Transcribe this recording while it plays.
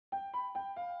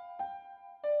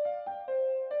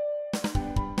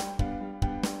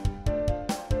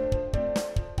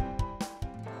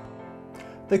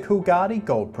The Coolgardie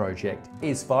Gold Project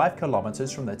is 5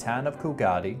 kilometres from the town of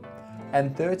Coolgardie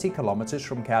and 30 kilometres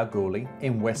from Kalgoorlie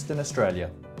in Western Australia.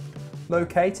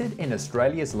 Located in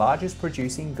Australia's largest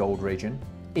producing gold region,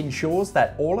 ensures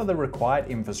that all of the required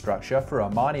infrastructure for a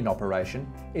mining operation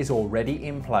is already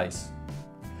in place.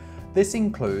 This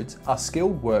includes a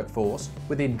skilled workforce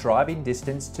within driving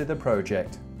distance to the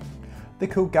project. The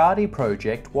Coolgardie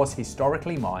project was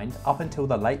historically mined up until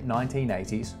the late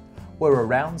 1980s, where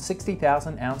around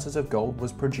 60,000 ounces of gold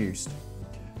was produced.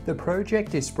 The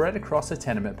project is spread across a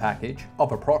tenement package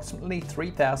of approximately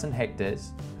 3,000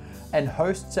 hectares and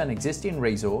hosts an existing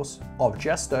resource of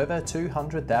just over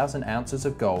 200,000 ounces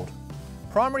of gold.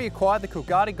 Primary acquired the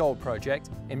Coolgardie Gold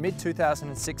Project in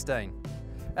mid-2016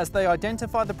 as they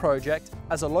identified the project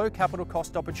as a low capital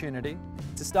cost opportunity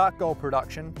to start gold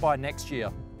production by next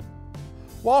year.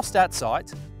 Whilst at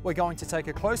site, we're going to take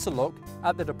a closer look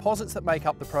at the deposits that make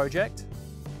up the project,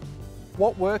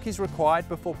 what work is required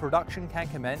before production can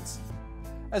commence,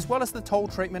 as well as the toll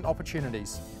treatment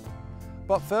opportunities.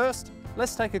 But first,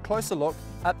 let's take a closer look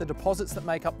at the deposits that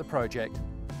make up the project.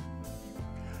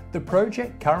 The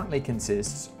project currently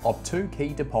consists of 2 key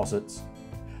deposits: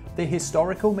 the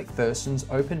historical McPherson's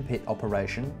open pit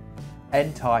operation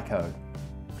and Tycho.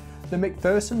 The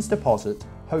McPherson's deposit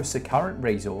hosts a current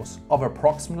resource of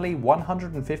approximately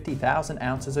 150,000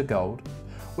 ounces of gold,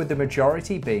 with the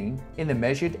majority being in the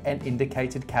measured and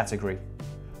indicated category.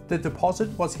 The deposit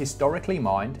was historically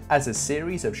mined as a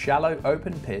series of shallow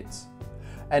open pits,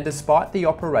 and despite the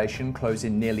operation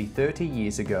closing nearly 30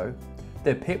 years ago,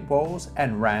 the pit walls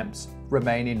and ramps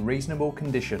remain in reasonable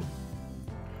condition.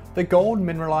 The gold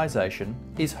mineralisation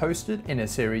is hosted in a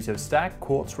series of stacked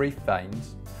quartz reef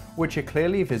veins, which are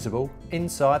clearly visible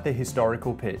inside the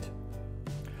historical pit.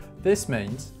 This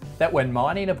means that when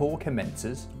mining of ore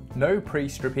commences, no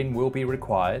pre-stripping will be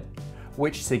required,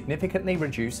 which significantly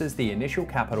reduces the initial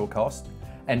capital cost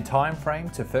and time frame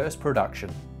to first production.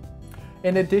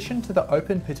 In addition to the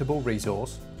open pittable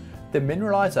resource, the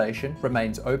mineralisation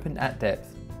remains open at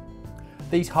depth.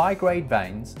 These high-grade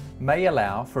veins may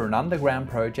allow for an underground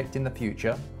project in the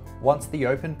future once the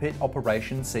open pit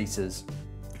operation ceases.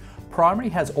 Primary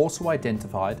has also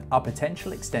identified a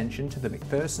potential extension to the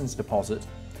McPherson's deposit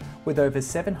with over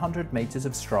 700 metres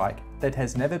of strike that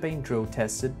has never been drill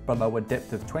tested below a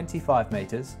depth of 25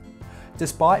 metres,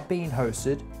 despite being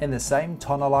hosted in the same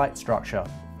tonalite structure.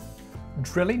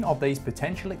 Drilling of these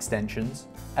potential extensions,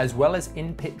 as well as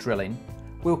in-pit drilling,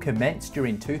 will commence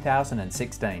during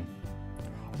 2016.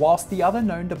 Whilst the other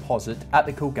known deposit at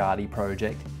the Coolgardie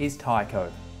project is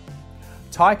Tycho.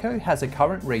 Tycho has a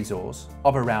current resource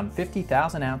of around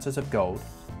 50,000 ounces of gold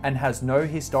and has no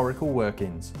historical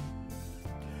workings.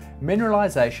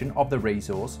 Mineralisation of the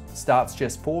resource starts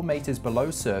just 4 metres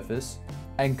below surface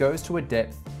and goes to a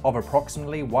depth of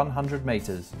approximately 100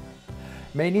 metres,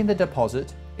 meaning the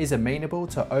deposit is amenable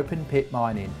to open pit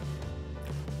mining.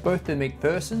 Both the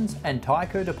McPherson's and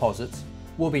Tycho deposits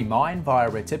will be mined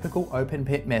via a typical open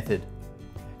pit method,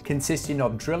 consisting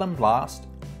of drill and blast,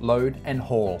 load and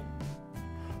haul.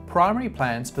 Primary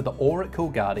plans for the ore at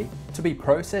Coolgardie to be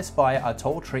processed via a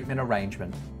toll treatment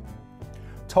arrangement.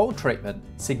 Toll treatment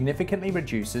significantly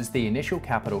reduces the initial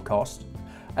capital cost,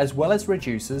 as well as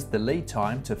reduces the lead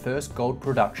time to first gold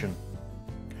production.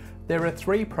 There are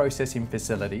 3 processing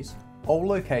facilities, all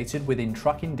located within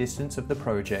trucking distance of the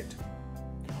project.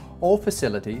 All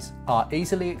facilities are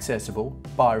easily accessible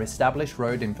via established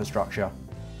road infrastructure.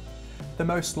 The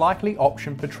most likely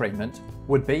option for treatment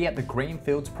would be at the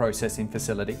Greenfields processing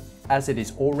facility, as it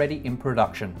is already in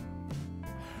production.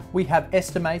 We have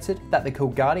estimated that the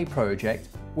Coolgardie project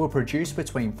will produce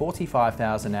between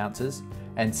 45,000 ounces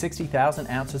and 60,000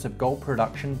 ounces of gold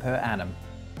production per annum.